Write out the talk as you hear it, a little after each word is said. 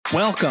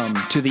Welcome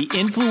to the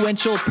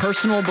Influential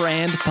Personal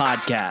Brand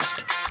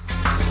Podcast.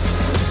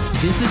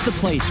 This is the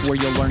place where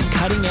you'll learn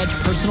cutting-edge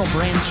personal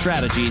brand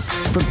strategies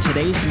from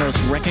today's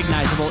most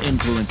recognizable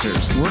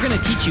influencers. We're going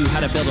to teach you how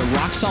to build a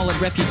rock-solid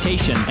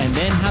reputation and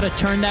then how to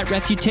turn that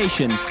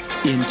reputation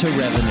into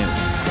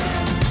revenue.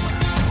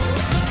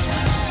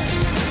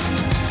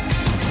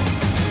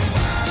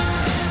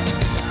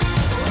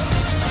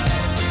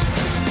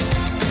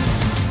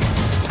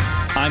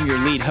 I'm your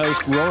lead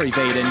host, Rory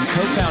Vaden,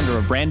 co-founder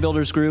of Brand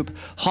Builders Group,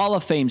 Hall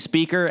of Fame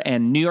speaker,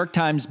 and New York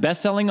Times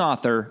bestselling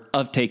author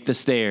of Take the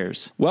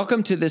Stairs.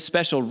 Welcome to this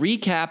special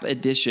recap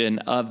edition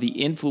of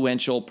the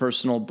Influential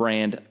Personal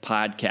Brand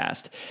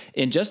Podcast.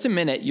 In just a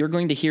minute, you're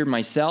going to hear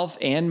myself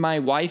and my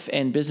wife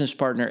and business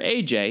partner,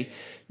 AJ,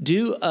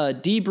 do a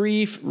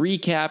debrief,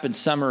 recap, and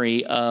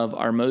summary of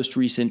our most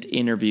recent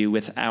interview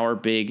with our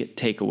big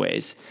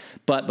takeaways.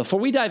 But before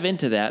we dive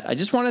into that, I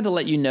just wanted to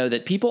let you know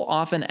that people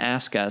often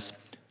ask us,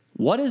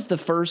 what is the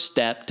first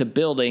step to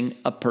building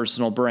a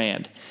personal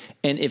brand?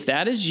 And if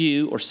that is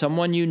you or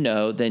someone you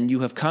know, then you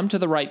have come to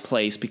the right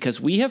place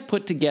because we have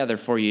put together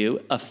for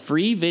you a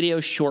free video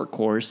short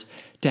course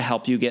to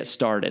help you get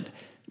started.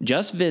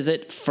 Just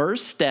visit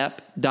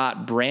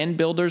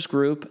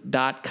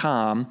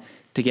firststep.brandbuildersgroup.com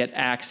to get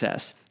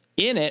access.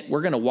 In it,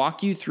 we're going to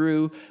walk you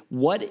through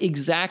what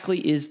exactly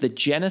is the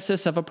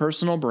genesis of a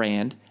personal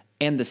brand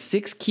and the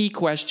 6 key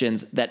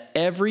questions that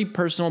every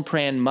personal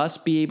brand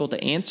must be able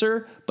to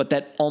answer, but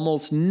that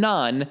almost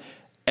none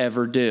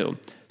ever do.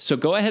 So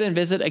go ahead and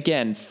visit,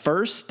 again,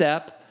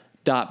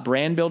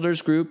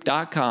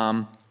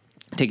 firststep.brandbuildersgroup.com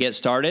to get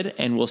started,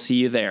 and we'll see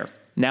you there.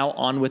 Now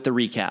on with the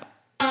recap.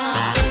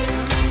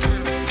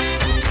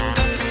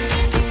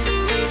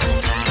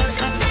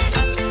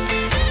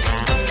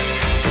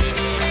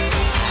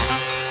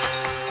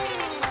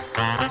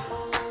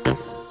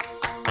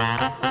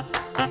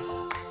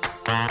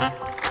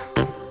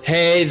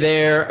 Hey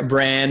there,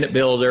 brand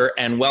builder,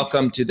 and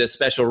welcome to this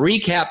special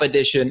recap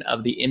edition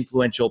of the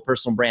Influential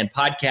Personal Brand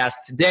Podcast.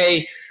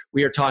 Today,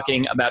 we are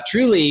talking about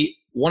truly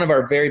one of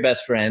our very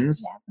best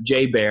friends,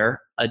 Jay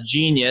Bear, a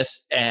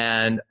genius,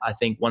 and I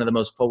think one of the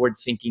most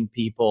forward-thinking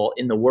people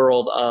in the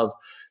world of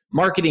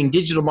marketing,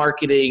 digital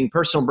marketing,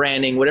 personal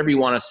branding, whatever you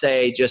want to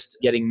say, just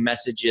getting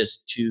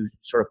messages to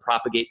sort of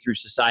propagate through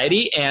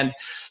society. And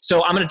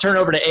so I'm going to turn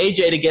over to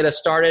AJ to get us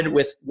started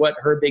with what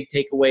her big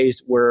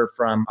takeaways were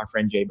from our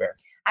friend Jay Bear.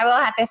 I will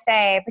have to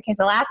say, because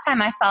the last time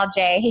I saw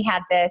Jay, he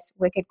had this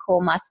wicked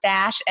cool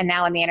mustache, and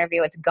now in the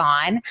interview, it's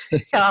gone.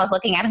 So I was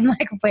looking at him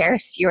like,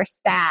 where's your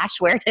stash?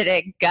 Where did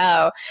it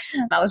go?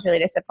 I was really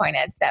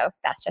disappointed. So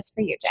that's just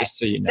for you, Jay. Just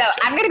so you know, So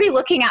I'm going to be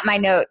looking at my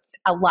notes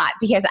a lot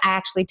because I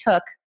actually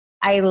took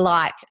a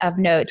lot of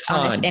notes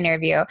on this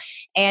interview.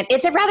 And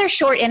it's a rather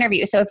short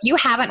interview. So if you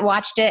haven't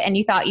watched it and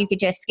you thought you could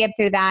just skip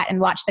through that and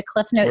watch the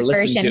Cliff Notes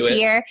version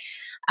here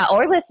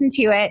or listen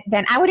to it,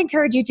 then I would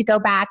encourage you to go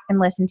back and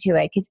listen to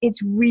it because it's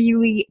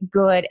really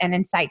good and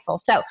insightful.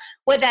 So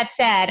with that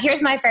said,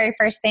 here's my very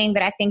first thing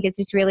that I think is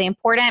just really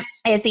important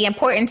is the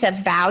importance of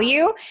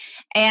value.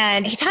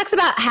 And he talks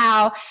about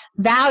how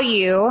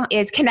value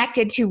is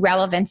connected to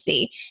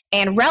relevancy.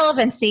 And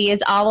relevancy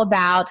is all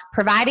about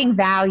providing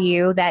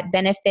value that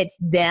benefits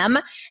them.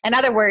 In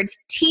other words,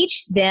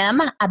 teach them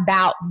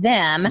about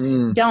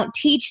them. Don't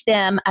teach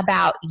them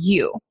about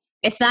you.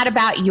 It's not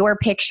about your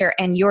picture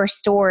and your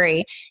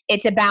story.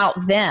 It's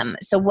about them.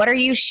 So what are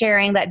you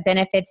sharing that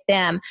benefits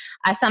them?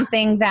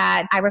 Something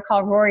that I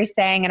recall Rory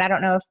saying, and I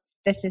don't know if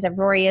this is a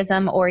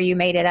Roryism or you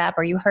made it up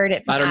or you heard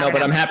it from I don't know,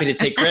 but I'm happy to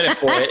take credit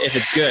for it if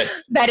it's good.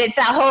 But it's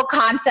that whole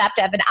concept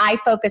of an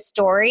I-focused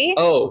story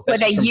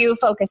with a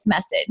you-focused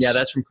message. Yeah,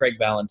 that's from Craig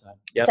Valentine.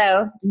 Yep.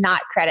 So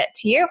not credit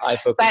to you,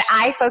 but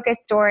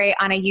I-focused story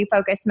on a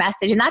you-focused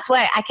message. And that's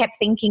what I kept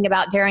thinking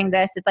about during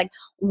this. It's like,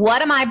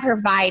 what am I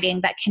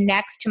providing that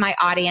connects to my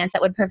audience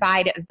that would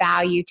provide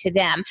value to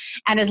them?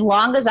 And as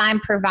long as I'm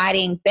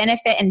providing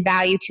benefit and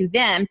value to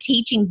them,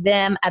 teaching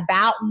them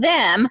about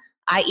them,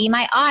 i.e.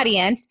 my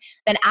audience,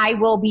 then I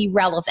will be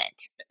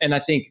relevant. And I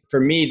think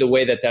for me, the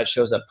way that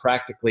shows up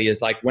practically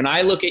is like when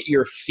I look at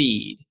your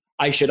feed,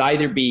 I should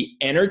either be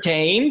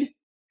entertained,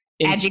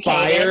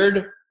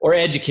 inspired, or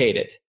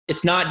educated.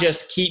 It's not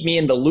just keep me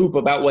in the loop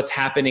about what's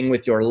happening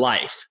with your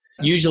life.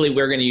 Usually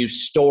we're going to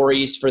use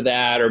stories for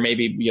that, or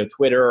maybe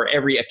Twitter, or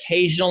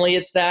occasionally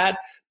it's that.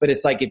 But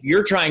it's like if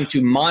you're trying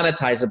to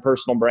monetize a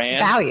personal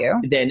brand,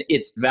 then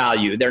it's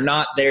value. They're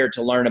not there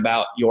to learn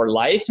about your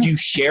life. You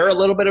share a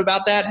little bit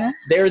about that.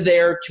 They're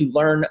there to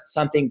learn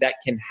something that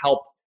can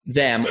help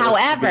them.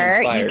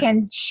 However, you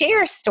can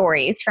share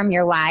stories from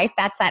your life.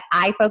 That's that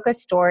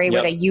I-focused story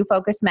with a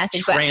you-focused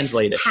message.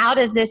 Translate it. How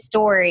does this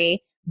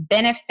story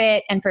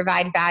benefit and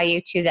provide value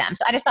to them?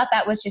 So I just thought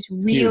that was just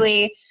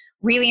really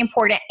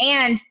important.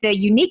 And the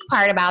unique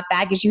part about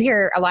that, because you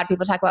hear a lot of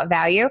people talk about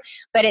value,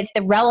 but it's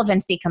the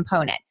relevancy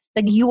component.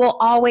 Like you will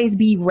always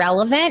be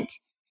relevant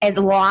as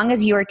long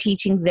as you are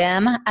teaching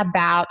them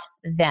about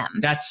them.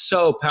 That's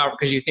so powerful,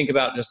 because you think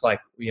about just like,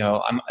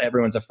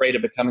 everyone's afraid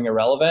of becoming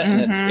irrelevant.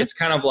 Mm-hmm. And it's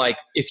kind of like,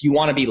 if you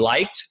want to be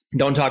liked,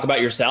 don't talk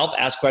about yourself,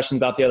 ask questions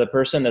about the other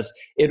person.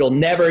 It'll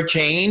never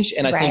change.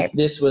 And I think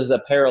this was a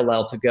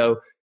parallel to go,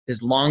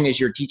 as long as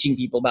you're teaching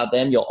people about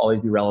them, you'll always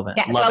be relevant.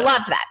 Yeah, I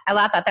love that. I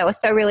love that. That was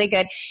so really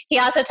good. He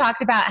also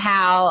talked about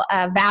how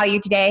value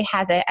today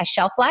has a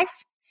shelf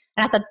life.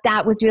 And I thought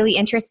that was really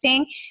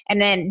interesting.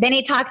 And then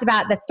he talked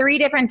about the 3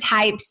 different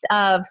types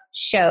of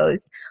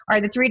shows, or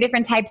the 3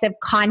 different types of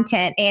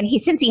content. And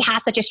since he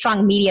has such a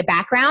strong media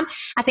background,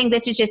 I think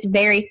this is just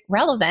very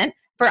relevant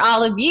for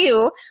all of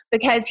you,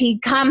 because he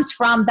comes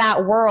from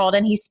that world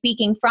and he's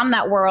speaking from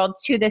that world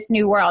to this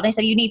new world. And he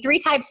said, you need 3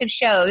 types of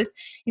shows.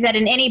 He said,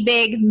 in any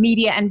big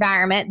media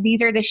environment,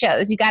 these are the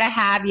shows. You got to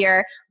have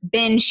your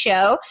binge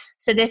show.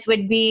 So this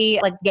would be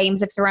like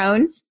Games of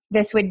Thrones.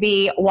 This would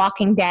be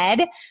Walking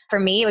Dead. For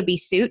me, it would be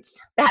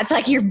Suits. That's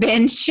like your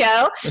binge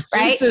show,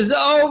 right? Suits is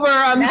over.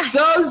 I'm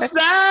so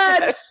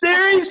sad.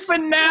 Series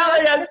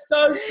finale. I'm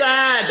so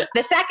sad.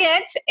 The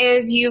second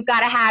is you've got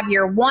to have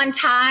your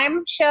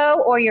one-time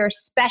show or your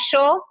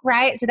special,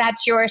 right? So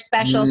that's your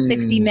special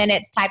 60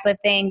 minutes type of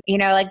thing.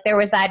 Like there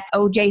was that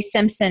O.J.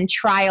 Simpson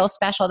trial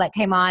special that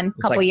came on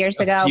a couple years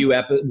ago.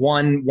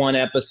 One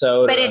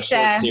episode. But it's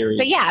series.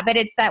 But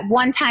it's that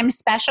one-time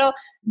special.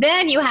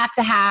 Then you have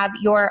to have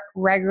your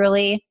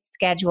regularly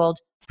scheduled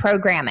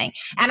programming.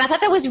 And I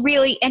thought that was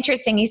really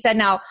interesting. He said,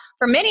 now,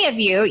 for many of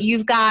you,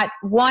 you've got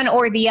one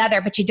or the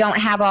other, but you don't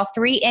have all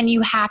 3, and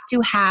you have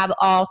to have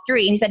all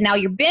 3. And he said, now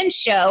your binge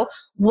show,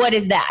 what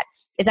is that?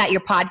 Is that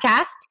your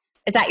podcast?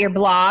 Is that your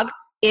blog?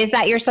 Is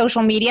that your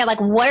social media? Like,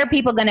 what are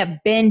people going to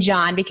binge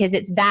on because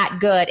it's that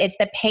good? It's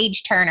the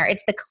page turner.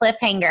 It's the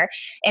cliffhanger.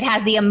 It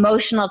has the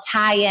emotional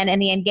tie-in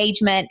and the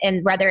engagement,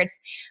 and whether it's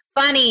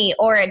funny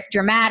or it's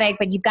dramatic,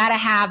 but you've got to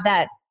have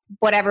that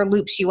whatever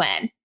loops you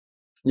in.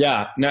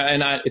 Yeah. No,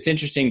 and it's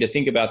interesting to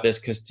think about this,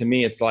 because to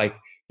me, it's like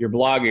your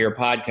blog or your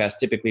podcast,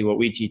 typically what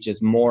we teach is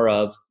more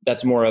of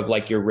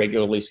like your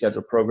regularly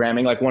scheduled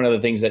programming. Like one of the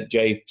things that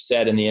Jay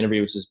said in the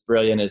interview, which is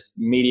brilliant, is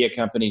media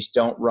companies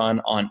don't run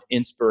on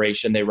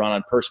inspiration. They run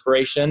on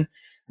perspiration,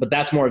 but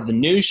that's more of the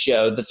news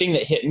show. The thing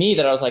that hit me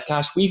that I was like,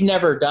 gosh, we've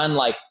never done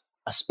like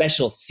a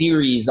special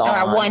series on,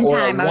 or a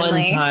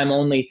one-time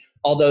only.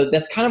 Although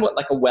that's kind of what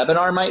like a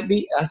webinar might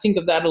be. I think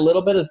of that a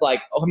little bit as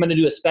like, I'm going to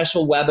do a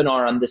special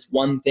webinar on this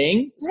one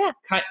thing. Yeah.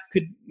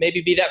 Could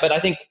maybe be that, but I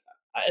think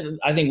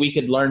we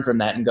could learn from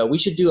that and go, we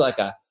should do like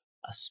a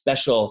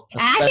special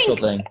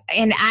thing.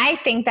 And I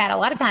think that a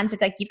lot of times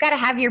it's like, you've got to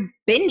have your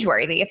binge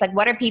worthy. It's like,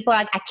 what are people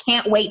like? I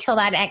can't wait till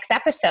that next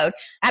episode.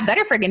 That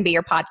better friggin' be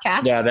your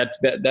podcast. Yeah, that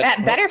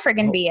better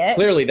friggin' be it.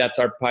 Clearly that's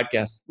our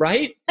podcast,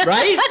 right?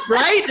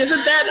 Right?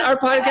 Isn't that our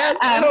podcast?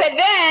 But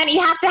then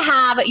you have to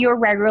have your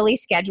regularly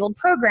scheduled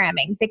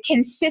programming, the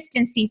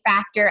consistency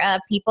factor of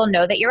people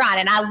know that you're on.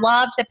 And I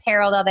loved the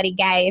parallel that he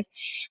gave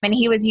when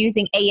he was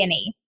using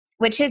A&E,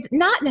 which is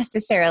not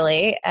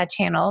necessarily a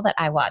channel that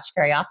I watch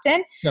very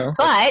often. No,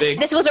 but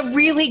this was a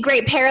really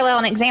great parallel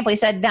and example. He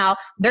said, now,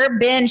 their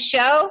binge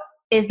show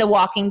is The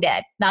Walking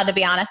Dead. Now, to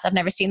be honest, I've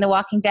never seen The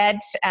Walking Dead.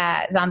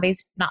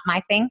 Zombies, not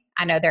my thing.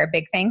 I know they're a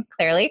big thing,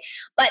 clearly.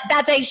 But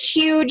that's a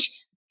huge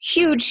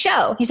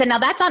show. He said, now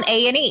that's on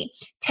A&E.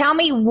 Tell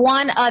me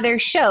one other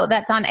show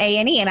that's on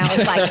A&E. And I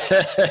was like,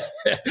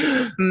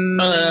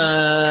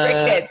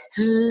 crickets.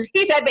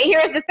 He said, but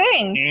here's the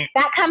thing.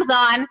 That comes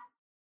on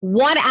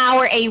 1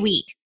 hour a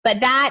week, but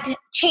that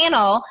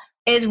channel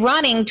is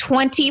running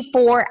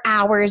 24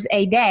 hours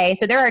a day.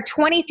 So there are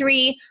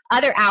 23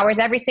 other hours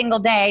every single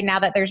day, now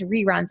that there's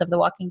reruns of The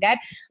Walking Dead,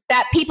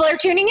 that people are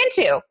tuning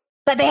into,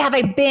 but they have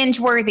a binge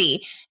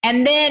worthy.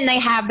 And then they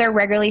have their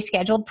regularly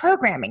scheduled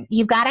programming.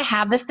 You've got to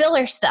have the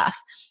filler stuff.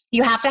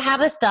 You have to have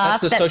the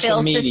stuff that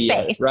fills the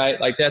space. Right?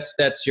 Like that's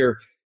your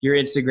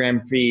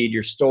Instagram feed,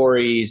 your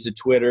stories, the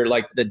Twitter,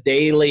 like the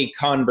daily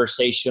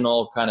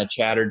conversational kind of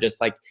chatter,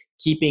 just like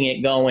keeping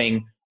it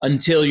going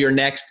until your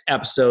next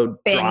episode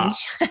binge.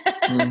 Drops.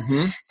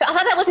 Mm-hmm. So I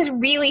thought that was just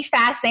really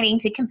fascinating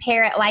to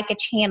compare it like a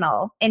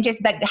channel and just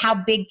how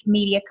big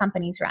media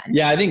companies run.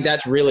 Yeah, I think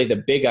that's really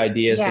the big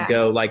idea is to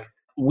go like,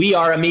 we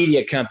are a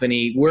media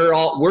company.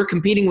 We're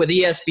competing with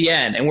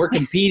ESPN and we're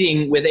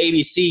competing with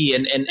ABC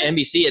and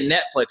NBC and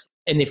Netflix.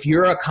 And if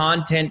you're a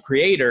content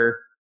creator,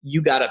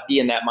 you got to be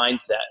in that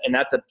mindset. And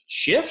that's a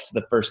shift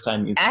the first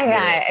time you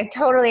I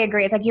totally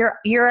agree. It's like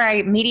you're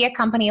a media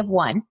company of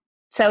one.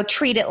 So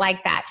treat it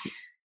like that.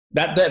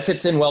 That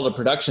fits in well to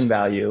production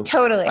value.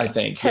 Totally. I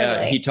think. Totally.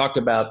 Yeah, he talked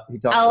about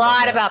a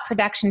lot about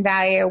production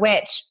value,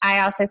 which I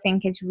also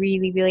think is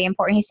really, really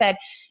important. He said,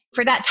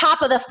 for that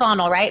top of the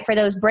funnel, right? For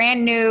those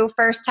brand new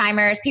first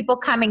timers, people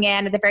coming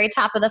in at the very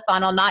top of the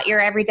funnel, not your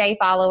everyday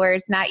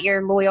followers, not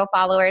your loyal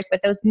followers, but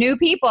those new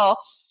people,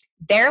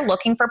 they're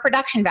looking for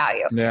production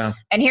value. Yeah.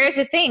 And here's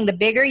the thing, the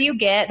bigger you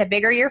get, the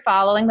bigger you're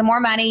following, the more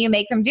money you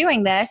make from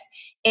doing this,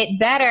 it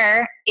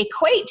better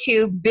equate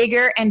to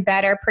bigger and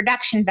better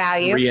production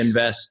value.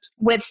 Reinvest.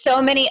 With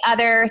so many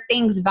other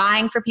things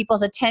vying for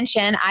people's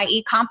attention,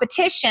 i.e.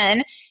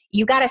 competition,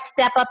 you got to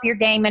step up your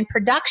game in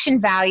production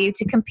value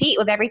to compete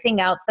with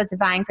everything else that's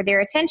vying for their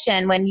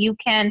attention. When you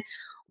can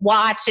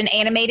watch an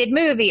animated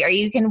movie, or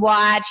you can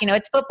watch,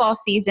 it's football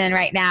season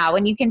right now,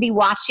 and you can be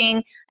watching,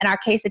 in our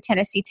case, the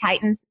Tennessee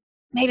Titans,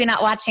 maybe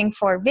not watching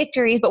for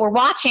victories, but we're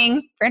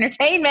watching for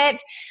entertainment.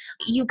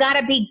 You got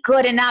to be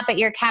good enough that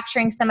you're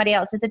capturing somebody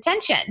else's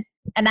attention.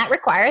 And that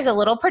requires a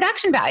little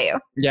production value.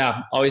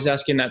 Yeah. Always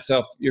asking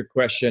your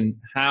question,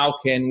 how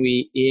can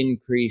we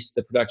increase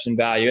the production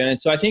value? And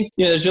so I think,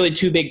 there's really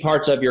two big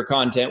parts of your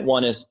content.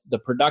 One is the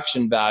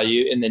production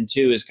value. And then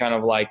two is kind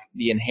of like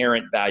the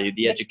inherent value,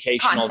 the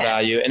educational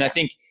value. And I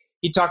think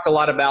he talked a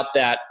lot about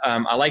that.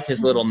 I like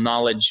his little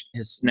knowledge,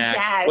 his snack.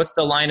 Yes. What's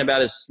the line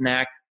about his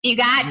snack? You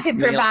got to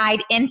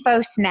provide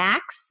info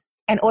snacks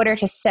in order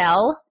to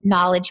sell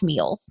knowledge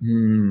meals.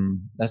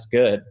 That's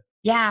good.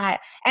 Yeah.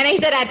 And he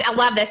said, I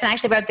love this. And I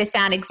actually wrote this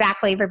down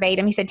exactly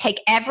verbatim. He said,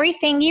 take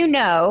everything you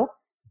know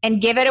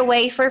and give it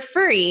away for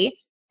free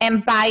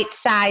in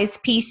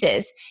bite-sized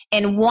pieces,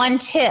 in one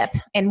tip,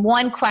 in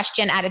one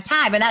question at a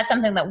time. And that's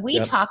something that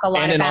we talk a lot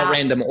about. And in all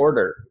random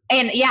order.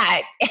 And yeah,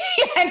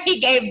 and he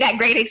gave that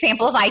great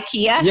example of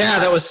IKEA. Yeah,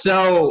 that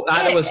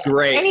was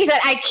great. And he said,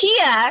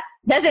 IKEA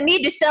doesn't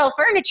need to sell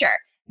furniture.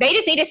 They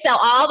just need to sell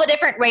all the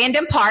different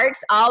random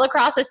parts all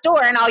across the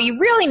store. And all you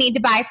really need to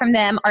buy from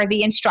them are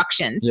the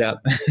instructions. Yeah.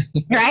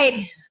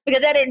 Right?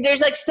 Because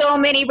there's like so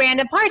many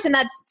random parts. And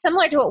that's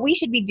similar to what we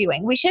should be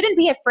doing. We shouldn't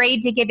be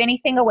afraid to give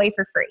anything away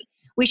for free.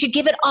 We should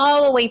give it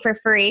all away for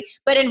free,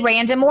 but in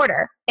random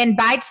order, in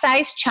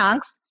bite-sized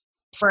chunks,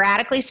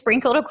 sporadically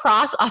sprinkled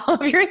across all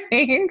of your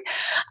things.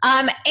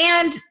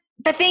 And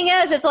the thing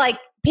is, it's like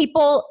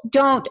people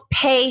don't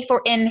pay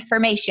for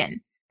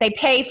information. They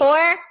pay for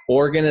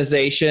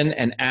organization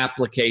and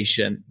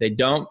application. They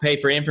don't pay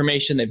for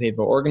information. They pay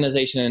for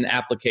organization and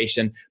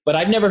application. But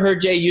I've never heard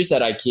Jay use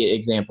that IKEA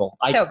example.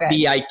 So good.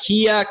 The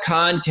IKEA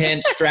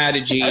content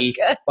strategy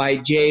by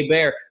Jay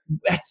Baer.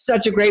 That's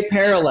such a great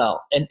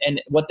parallel.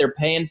 And what they're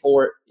paying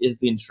for is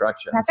the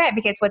instruction. That's right.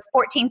 Because with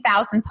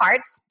 14,000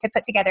 parts to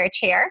put together a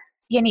chair,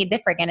 you need the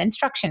friggin'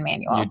 instruction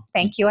manual.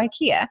 Thank you,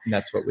 IKEA.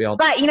 That's what we all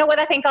do. But you know what?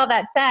 I think all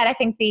that said, I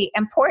think the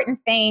important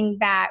thing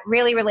that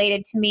really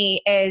related to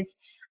me is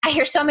I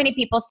hear so many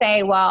people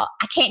say, well,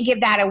 I can't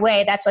give that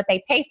away. That's what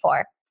they pay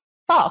for.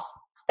 False.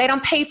 They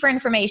don't pay for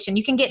information.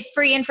 You can get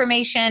free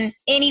information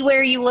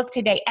anywhere you look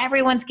today.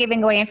 Everyone's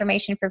giving away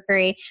information for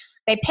free.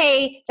 They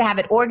pay to have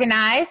it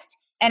organized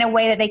in a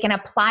way that they can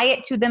apply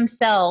it to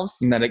themselves.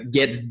 And that it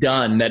gets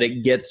done, that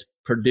it gets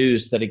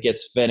produced, that it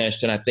gets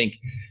finished. And I think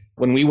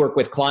when we work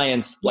with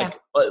clients, like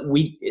all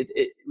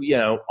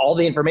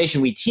the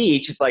information we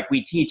teach, it's like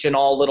we teach in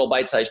all little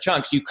bite-sized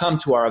chunks. You come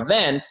to our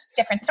events,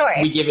 different story.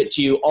 We give it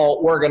to you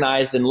all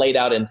organized and laid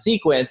out in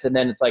sequence. And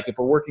then it's like, if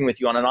we're working with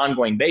you on an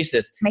ongoing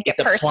basis, it's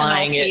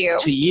applying it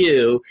to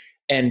you.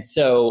 And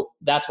so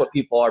that's what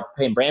people are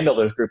paying Brand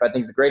Builders Group. I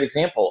think is a great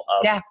example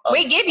of.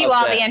 We give you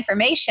all the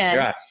information.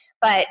 Right.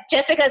 But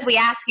just because we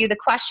ask you the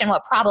question,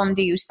 what problem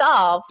do you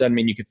solve? Doesn't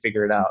mean you can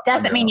figure it out.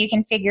 Doesn't mean you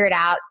can figure it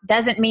out.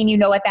 Doesn't mean you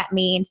know what that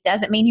means.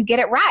 Doesn't mean you get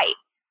it right.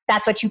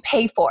 That's what you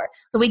pay for.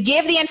 So we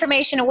give the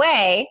information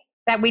away,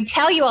 that we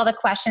tell you all the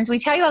questions, we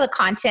tell you all the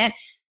content,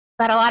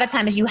 but a lot of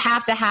times you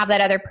have to have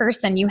that other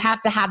person. You have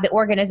to have the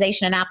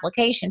organization and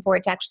application for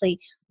it to actually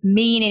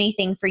mean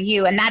anything for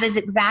you. And that is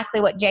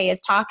exactly what Jay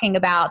is talking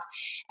about.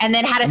 And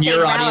then how to stay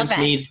relevant. Your audience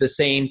needs the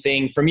same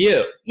thing from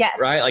you. Yes.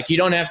 Right? Like you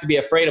don't have to be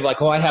afraid of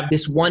like, oh, I have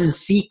this one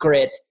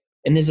secret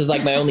and this is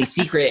like my only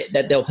secret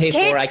that they'll pay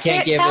for. I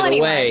can't give it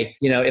away.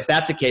 If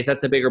that's the case,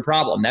 that's a bigger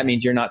problem. That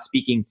means you're not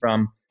speaking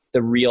from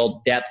the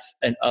real depth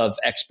of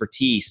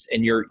expertise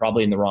and you're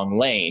probably in the wrong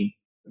lane,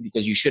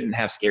 because you shouldn't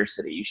have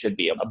scarcity. You should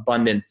be an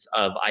abundance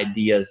of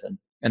ideas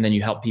and then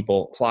you help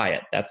people apply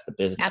it. That's the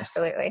business.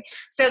 Absolutely.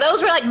 So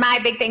those were like my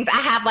big things.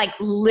 I have like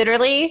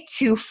literally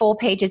 2 full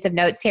pages of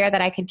notes here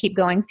that I could keep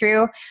going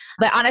through.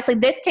 But honestly,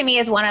 this to me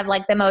is one of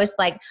like the most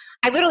I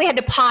literally had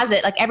to pause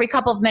it like every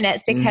couple of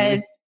minutes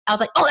because I was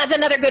like, oh, that's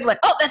another good one.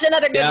 Oh, that's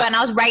another good one. I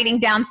was writing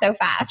down so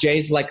fast.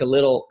 Jay's like a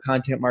little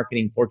content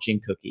marketing fortune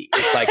cookie.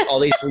 It's like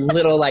all these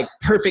little like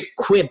perfect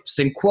quips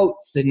and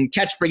quotes and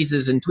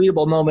catchphrases and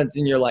tweetable moments.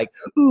 And you're like,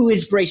 ooh,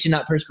 inspiration,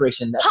 not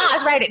perspiration.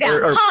 Pause, write it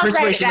down. Or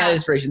perspiration, not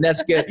inspiration.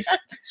 That's good.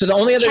 So the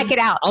only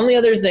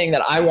other thing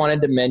that I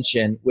wanted to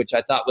mention, which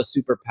I thought was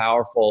super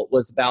powerful,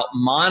 was about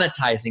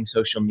monetizing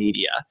social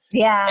media.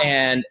 Yeah.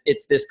 And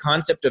it's this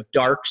concept of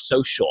dark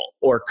social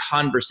or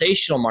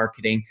conversational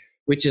marketing,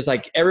 which is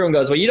like everyone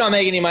goes, well, you don't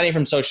make any money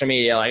from social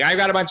media. Like I've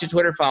got a bunch of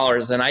Twitter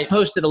followers and I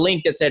posted a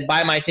link that said,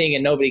 buy my thing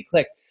and nobody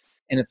clicked.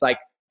 And it's like,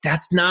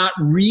 that's not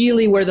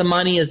really where the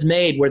money is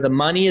made. Where the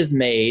money is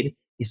made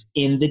is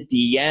in the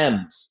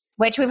DMs.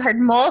 Which we've heard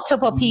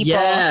multiple people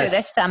through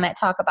this summit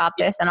talk about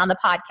this and on the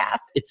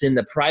podcast. It's in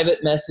the private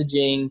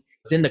messaging.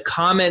 It's in the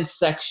comments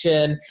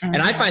section. Mm-hmm.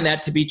 And I find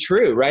that to be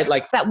true, right?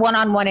 Like it's that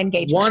one-on-one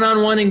engagement.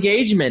 One-on-one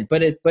engagement.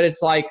 But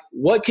it's like,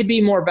 what could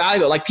be more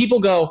valuable? Like people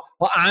go,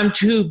 well, I'm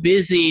too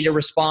busy to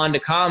respond to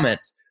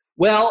comments.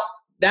 Well,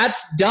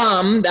 that's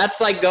dumb.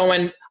 That's like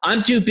going,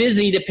 I'm too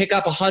busy to pick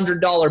up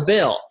 $100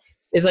 bill.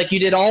 It's like you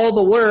did all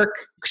the work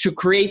to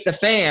create the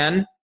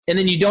fan, and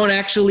then you don't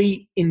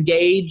actually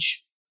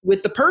engage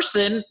with the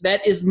person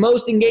that is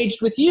most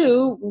engaged with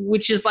you,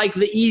 which is like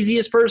the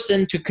easiest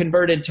person to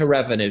convert into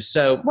revenue.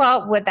 So,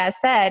 well, with that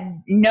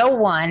said, no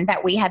one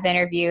that we have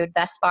interviewed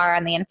thus far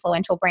on the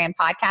Influential Brand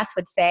Podcast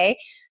would say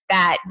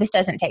that this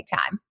doesn't take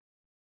time.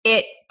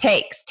 It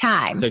takes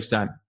time. It takes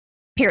time.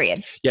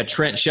 Period. Yeah.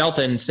 Trent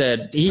Shelton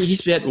said he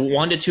spent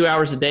 1 to 2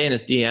 hours a day in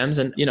his DMs.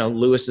 And,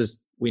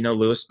 we know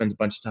Lewis spends a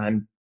bunch of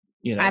time,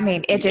 I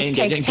mean, it just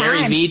takes time.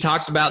 Gary Vee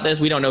talks about this.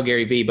 We don't know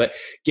Gary Vee, but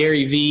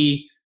Gary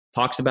Vee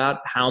talks about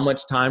how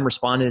much time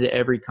responding to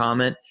every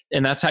comment.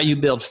 And that's how you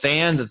build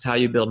fans. It's how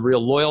you build real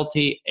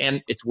loyalty.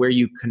 And it's where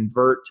you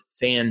convert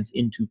fans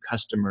into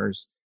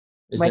customers.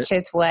 Which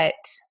is what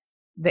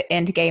the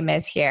end game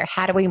is here.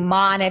 How do we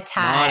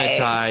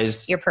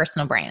monetize your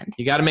personal brand?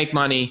 You got to make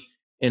money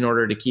in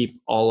order to keep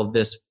all of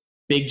this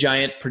big,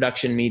 giant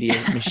production media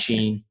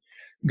machine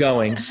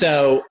going.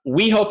 So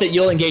we hope that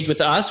you'll engage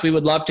with us. We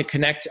would love to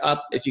connect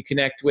up. If you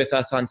connect with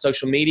us on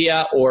social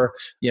media or,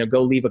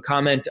 go leave a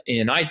comment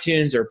in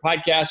iTunes or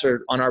podcast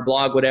or on our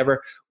blog,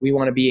 whatever. We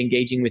want to be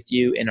engaging with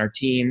you and our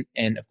team.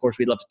 And of course,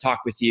 we'd love to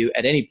talk with you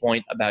at any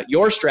point about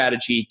your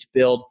strategy to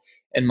build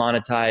and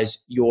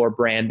monetize your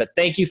brand. But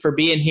thank you for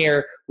being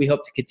here. We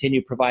hope to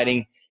continue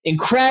providing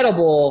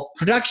incredible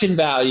production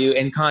value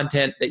and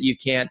content that you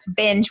can't.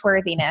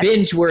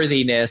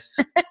 Binge-worthiness.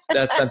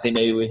 That's something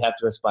maybe we have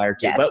to aspire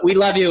to. Yes. But we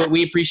love you.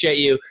 We appreciate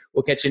you.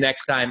 We'll catch you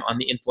next time on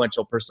the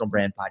Influential Personal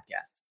Brand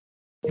Podcast.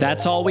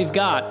 That's all we've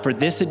got for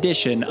this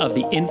edition of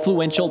the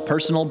Influential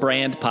Personal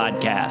Brand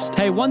Podcast.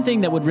 Hey, one thing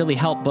that would really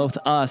help both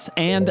us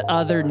and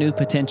other new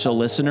potential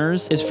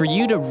listeners is for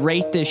you to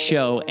rate this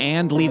show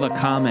and leave a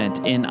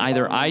comment in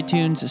either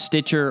iTunes,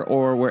 Stitcher,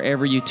 or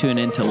wherever you tune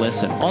in to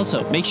listen.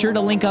 Also, make sure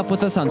to link up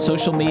with us on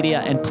social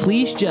media, and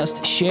please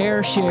just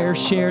share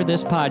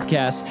this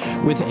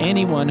podcast with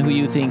anyone who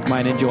you think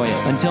might enjoy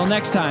it. Until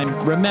next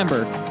time,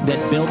 remember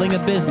that building a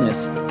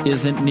business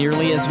isn't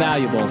nearly as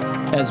valuable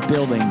as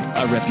building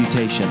a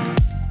reputation.